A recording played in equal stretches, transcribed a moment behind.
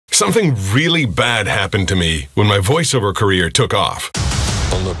Something really bad happened to me when my voiceover career took off.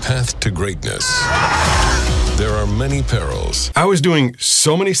 On the path to greatness, there are many perils. I was doing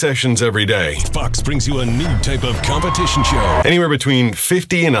so many sessions every day. Fox brings you a new type of competition show. Anywhere between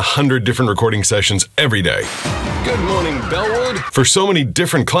 50 and 100 different recording sessions every day. Good morning, Bellwood. For so many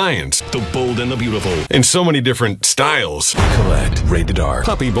different clients. The bold and the beautiful. In so many different styles. Colette, rated R.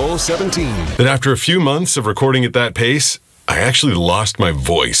 Puppy Bowl 17. That after a few months of recording at that pace, I actually lost my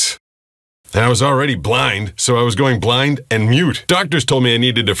voice. And I was already blind, so I was going blind and mute. Doctors told me I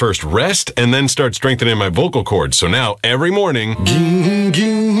needed to first rest and then start strengthening my vocal cords. So now, every morning,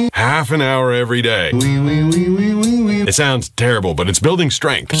 half an hour every day. It sounds terrible, but it's building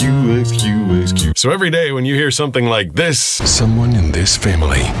strength. So every day when you hear something like this, someone in this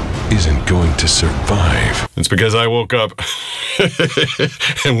family isn't going to survive. It's because I woke up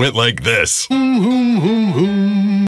and went like this.